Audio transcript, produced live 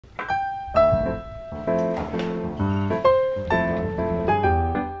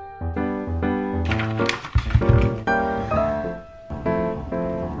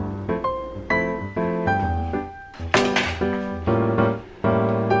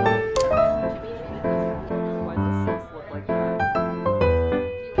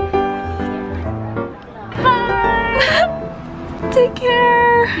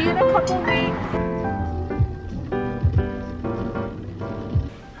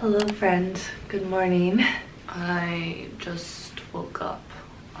Hello friend, good morning. I just woke up.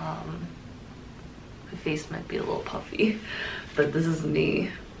 My face might be a little puffy, but this is me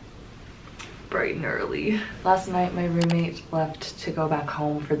bright and early. Last night my roommate left to go back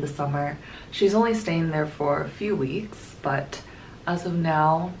home for the summer. She's only staying there for a few weeks, but as of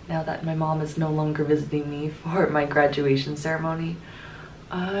now that my mom is no longer visiting me for my graduation ceremony,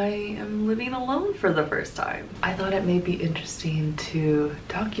 I am living alone for the first time. I thought it may be interesting to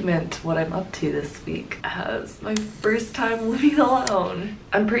document what I'm up to this week as my first time living alone.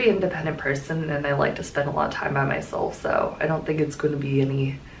 I'm a pretty independent person and I like to spend a lot of time by myself, so I don't think it's going to be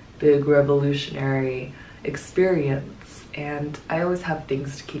any big revolutionary experience, and I always have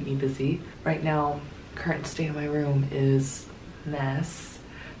things to keep me busy. Right now, current state of my room is mess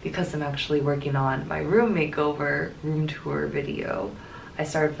because I'm actually working on my room makeover room tour video. I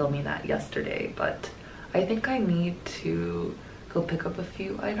started filming that yesterday, but I think I need to go pick up a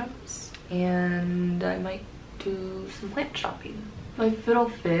few items and I might do some plant shopping. My fiddle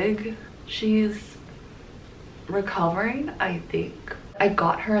fig, she's recovering, I think. I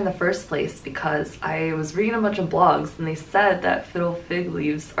got her in the first place because I was reading a bunch of blogs and they said that fiddle fig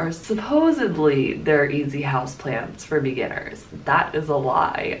leaves are supposedly they're easy house plants for beginners. That is a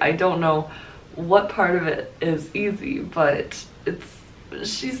lie. I don't know what part of it is easy, but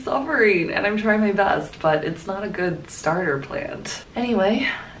she's suffering and I'm trying my best, but it's not a good starter plant. Anyway,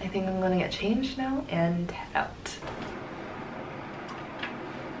 I think I'm gonna get changed now and head out.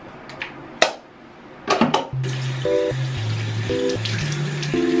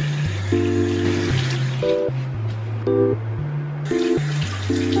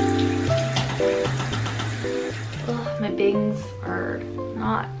 Ugh, my bangs are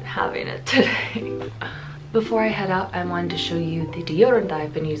not having it today. Before I head out, I wanted to show you the deodorant that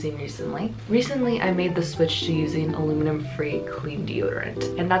I've been using recently. Recently, I made the switch to using aluminum-free clean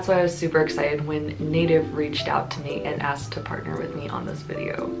deodorant, and that's why I was super excited when Native reached out to me and asked to partner with me on this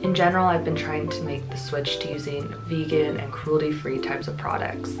video. In general, I've been trying to make the switch to using vegan and cruelty-free types of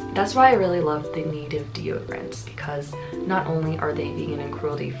products. That's why I really love the Native deodorants, because not only are they vegan and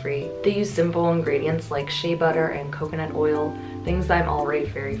cruelty-free, they use simple ingredients like shea butter and coconut oil, things that I'm already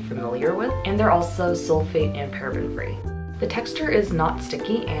very familiar with, and they're also sulfate and paraben free. The texture is not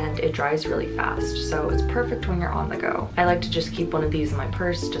sticky and it dries really fast, so it's perfect when you're on the go. I like to just keep one of these in my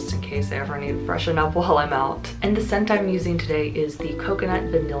purse just in case I ever need to freshen up while I'm out. And the scent I'm using today is the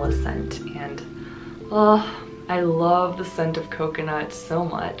coconut vanilla scent, and I love the scent of coconut so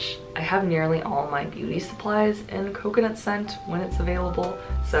much. I have nearly all my beauty supplies in coconut scent when it's available,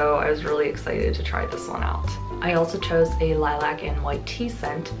 so I was really excited to try this one out. I also chose a lilac and white tea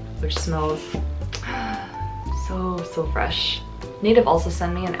scent, which smells so fresh. Native also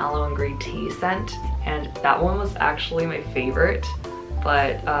sent me an aloe and green tea scent, and that one was actually my favorite,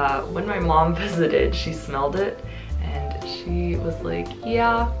 but when my mom visited, she smelled it and she was like,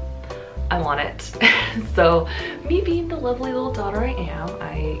 yeah, I want it. So me being the lovely little daughter I am,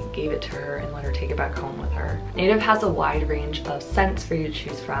 I gave it to her and let her take it back home with her. Native has a wide range of scents for you to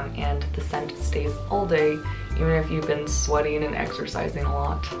choose from, and the scent stays all day, even if you've been sweating and exercising a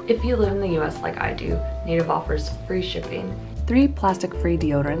lot. If you live in the US like I do, Native offers free shipping. 3 plastic-free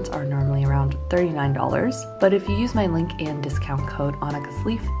deodorants are normally around $39, but if you use my link and discount code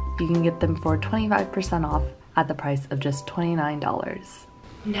Annika'sLeaf, you can get them for 25% off at the price of just $29.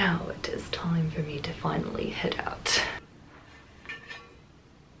 Now it is time for me to finally head out.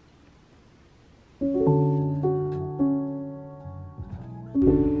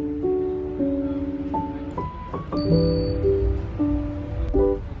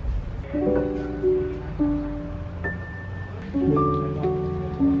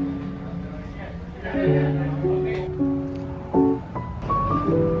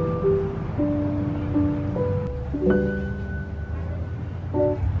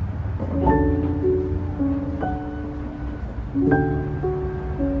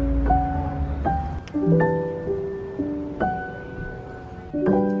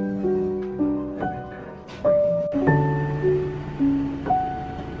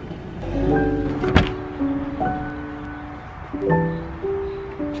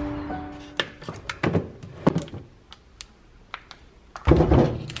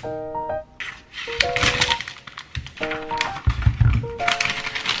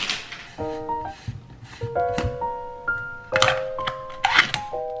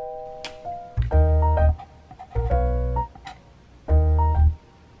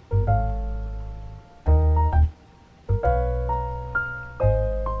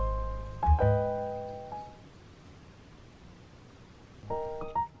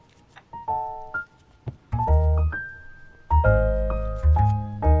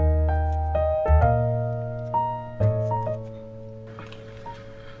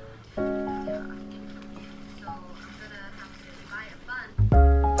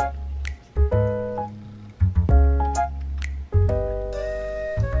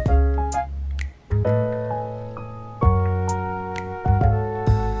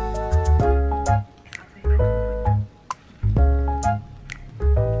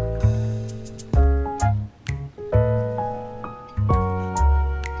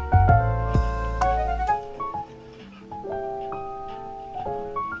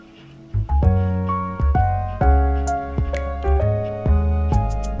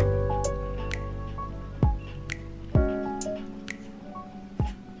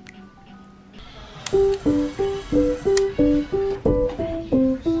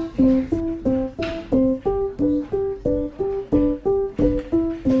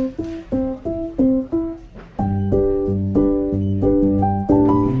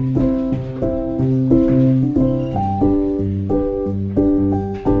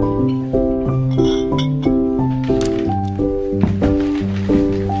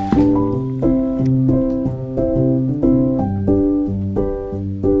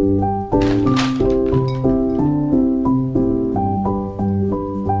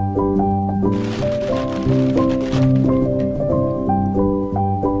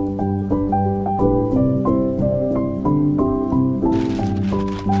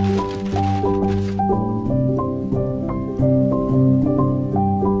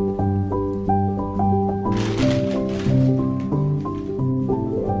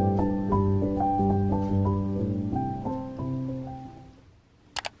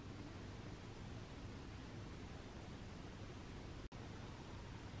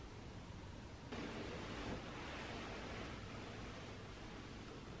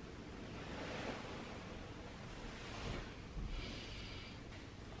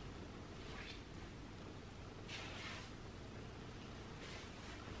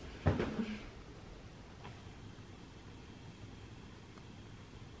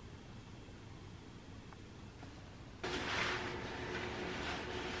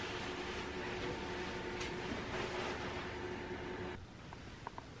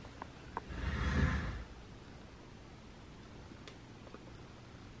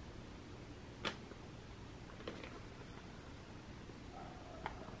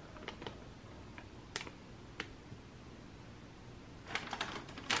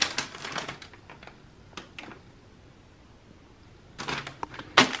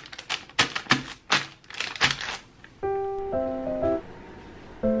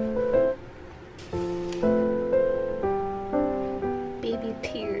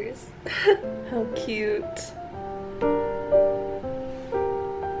 How cute.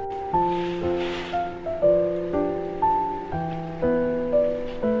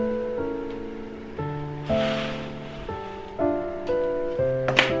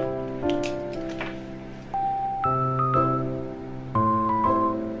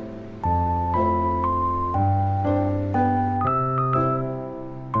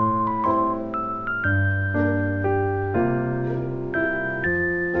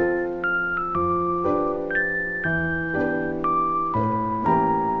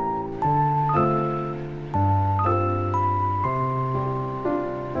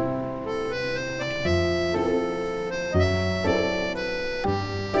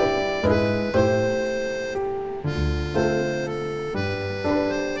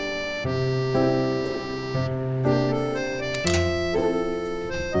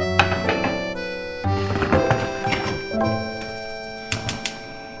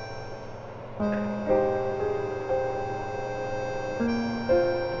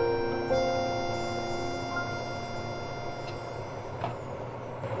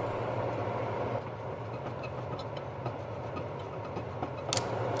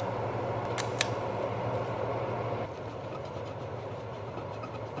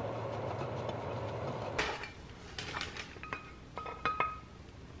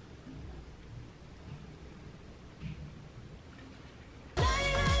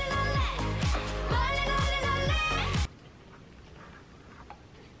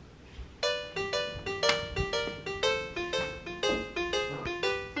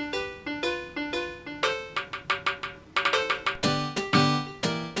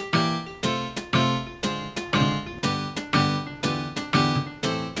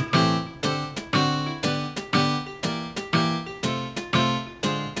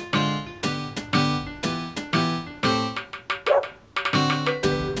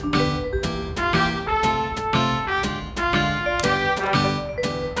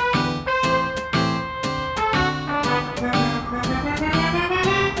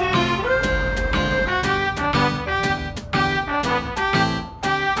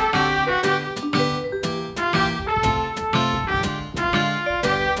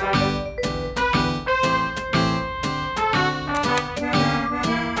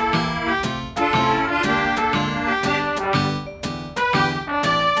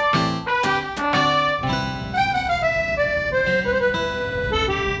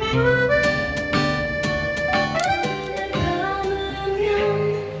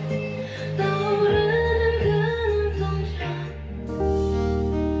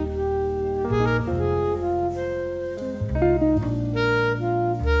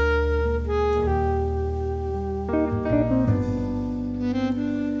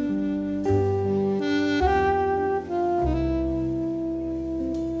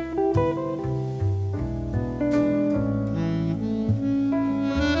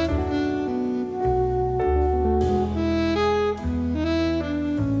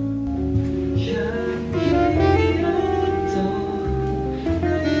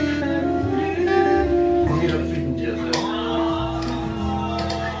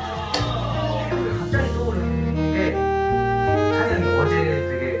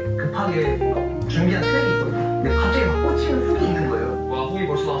 하게 뭔가 준비한 트랙이 있거든요. 근데 갑자기 막 꽂히는 훅이 있는 거예요. 와, 훅이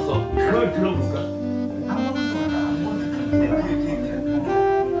벌써 나왔어. 그걸 들어볼까? 한 번도 안 보여줬는데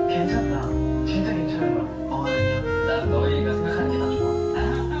괜찮다. 진짜 괜찮은 거야. 아니야. 난 너희가 생각하는 게 다 좋아.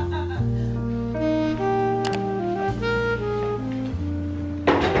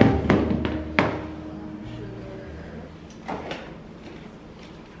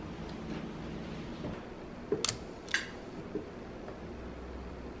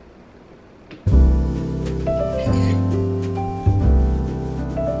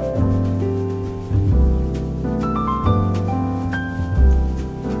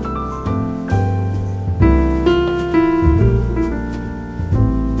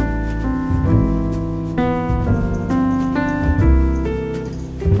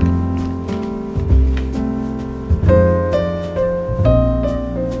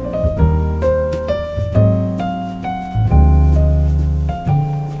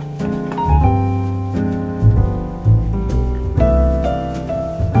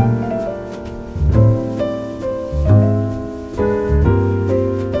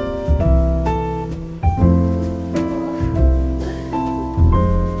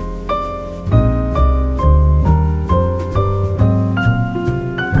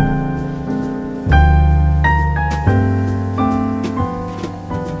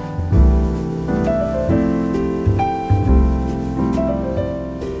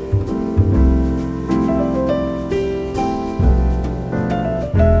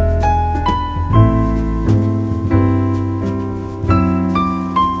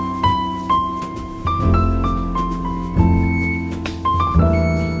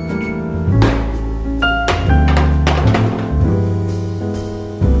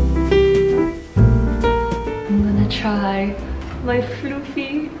 Try my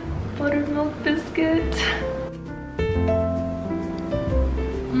floofy buttermilk biscuit.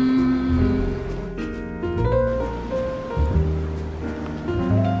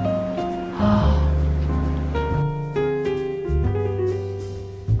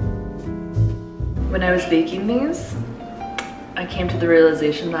 When I was baking these, I came to the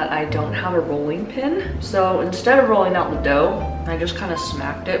realization that I don't have a rolling pin. So instead of rolling out the dough, I just kind of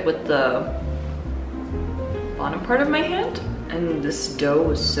smacked it with the bottom part of my hand, and this dough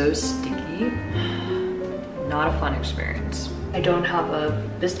was so sticky. Not a fun experience. I don't have a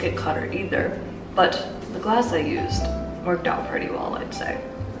biscuit cutter either, but the glass I used worked out pretty well, I'd say.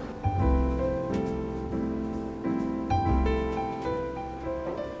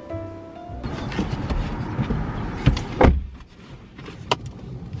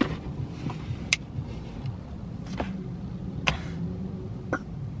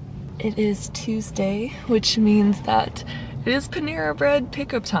 It is Tuesday, which means that it is Panera Bread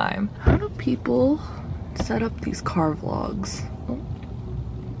pickup time. How do people set up these car vlogs?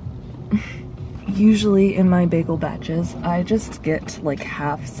 Usually in my bagel batches, I just get like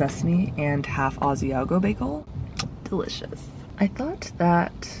half sesame and half Asiago bagel. Delicious. I thought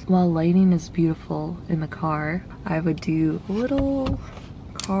that while lighting is beautiful in the car, I would do a little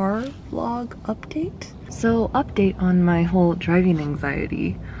car vlog update. So update on my whole driving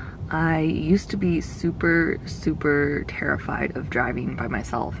anxiety. I used to be super terrified of driving by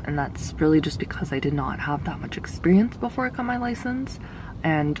myself, and that's really just because I did not have that much experience before I got my license.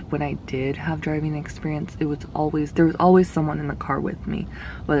 And when I did have driving experience, there was always someone in the car with me,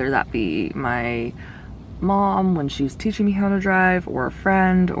 whether that be my mom when she was teaching me how to drive, or a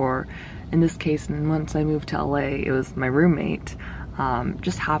friend, or in this case, and once I moved to LA, it was my roommate.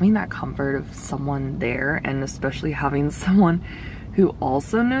 Just having that comfort of someone there, and especially having someone who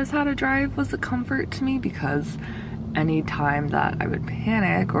also knows how to drive, was a comfort to me, because anytime that I would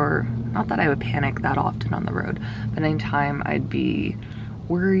panic, or not that I would panic that often on the road, but anytime I'd be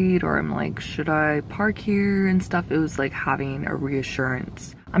worried, or I'm like, should I park here and stuff, it was like having a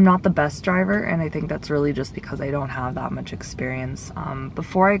reassurance. I'm not the best driver, and I think that's really just because I don't have that much experience.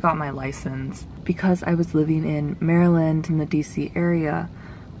 Before I got my license, because I was living in Maryland in the DC area,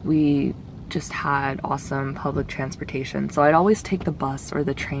 we just had awesome public transportation, so I'd always take the bus or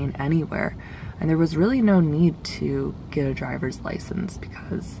the train anywhere, and there was really no need to get a driver's license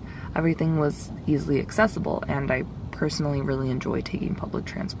because everything was easily accessible, and I personally really enjoy taking public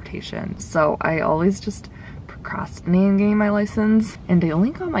transportation. So I always just procrastinated getting my license, and I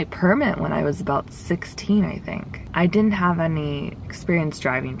only got my permit when I was about 16, I think. I didn't have any experience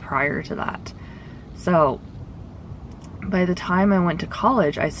driving prior to that, so by the time I went to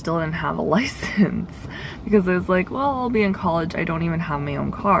college, I still didn't have a license because I was like, well, I'll be in college, I don't even have my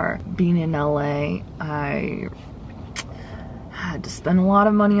own car. Being in LA, I had to spend a lot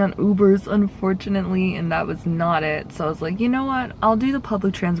of money on Ubers, unfortunately, and that was not it. So I was like, you know what? I'll do the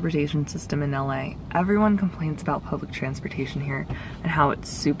public transportation system in LA. Everyone complains about public transportation here and how it's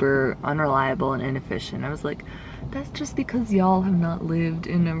super unreliable and inefficient. I was like, that's just because y'all have not lived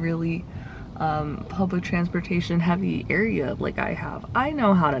in a really public transportation heavy area like I have. I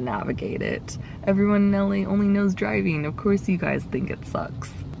know how to navigate it. Everyone in LA only knows driving. Of course you guys think it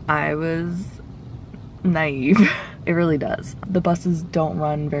sucks. I was naive. It really does. The buses don't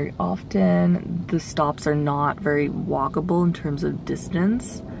run very often. The stops are not very walkable in terms of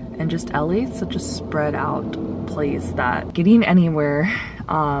distance. And just LA is such a spread out place that getting anywhere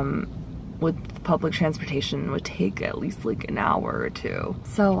with public transportation would take at least like an hour or two.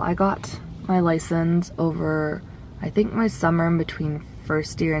 So I got my license over, I think, my summer in between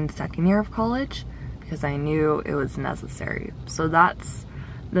first year and second year of college because I knew it was necessary. So that's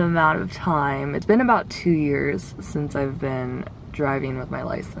the amount of time. It's been about 2 years since I've been driving with my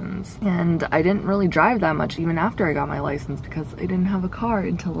license, and I didn't really drive that much even after I got my license because I didn't have a car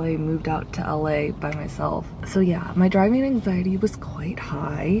until I moved out to LA by myself. So yeah, my driving anxiety was quite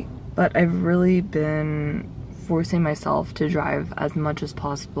high, but I've really been forcing myself to drive as much as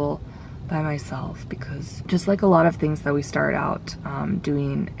possible by myself because just like a lot of things that we start out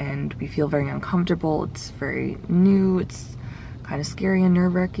doing and we feel very uncomfortable, it's very new, it's kind of scary and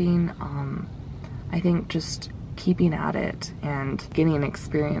nerve-wracking. I think just keeping at it and getting an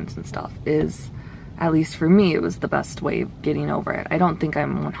experience and stuff is, at least for me, it was the best way of getting over it. I don't think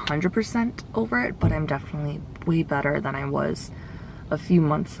I'm 100% over it, but I'm definitely way better than I was a few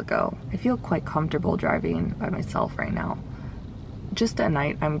months ago. I feel quite comfortable driving by myself right now. Just at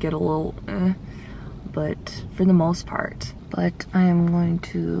night, I'm get a little but for the most part. But I am going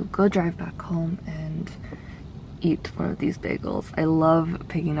to go drive back home and eat one of these bagels. I love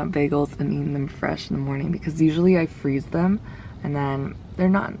picking up bagels and eating them fresh in the morning because usually I freeze them and then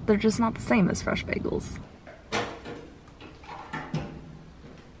they're just not the same as fresh bagels.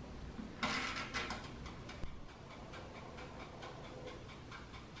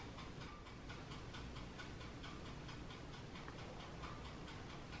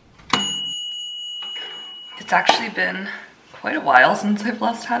 It's actually been quite a while since I've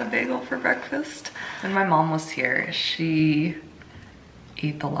last had a bagel for breakfast. When my mom was here, she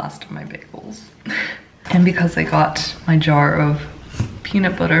ate the last of my bagels. And because I got my jar of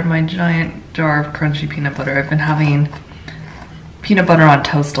peanut butter, my giant jar of crunchy peanut butter, I've been having peanut butter on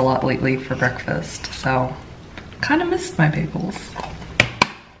toast a lot lately for breakfast. So kind of missed my bagels.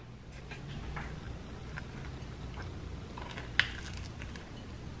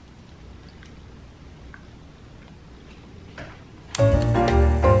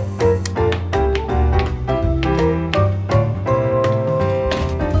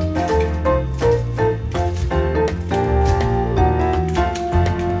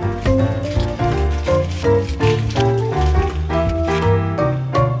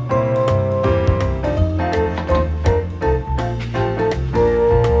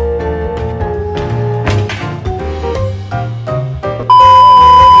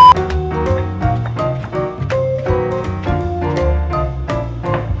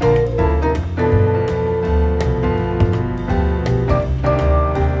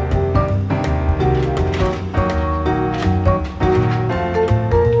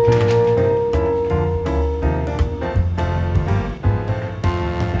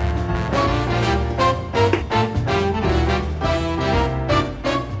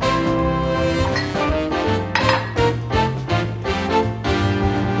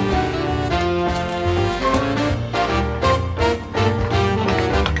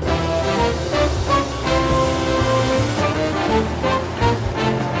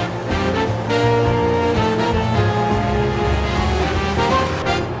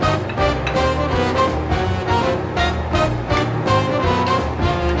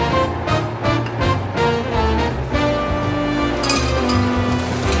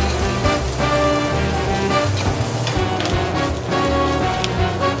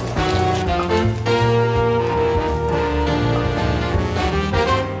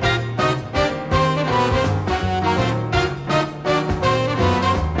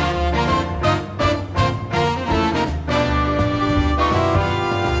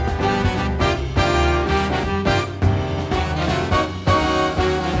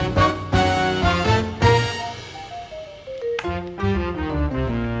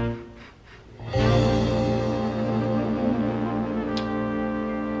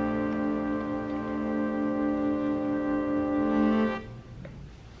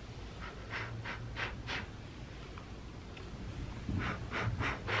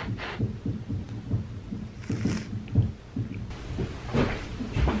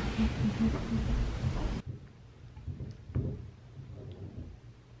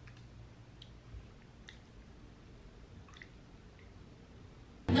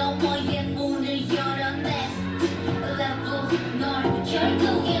 너의 문을 열어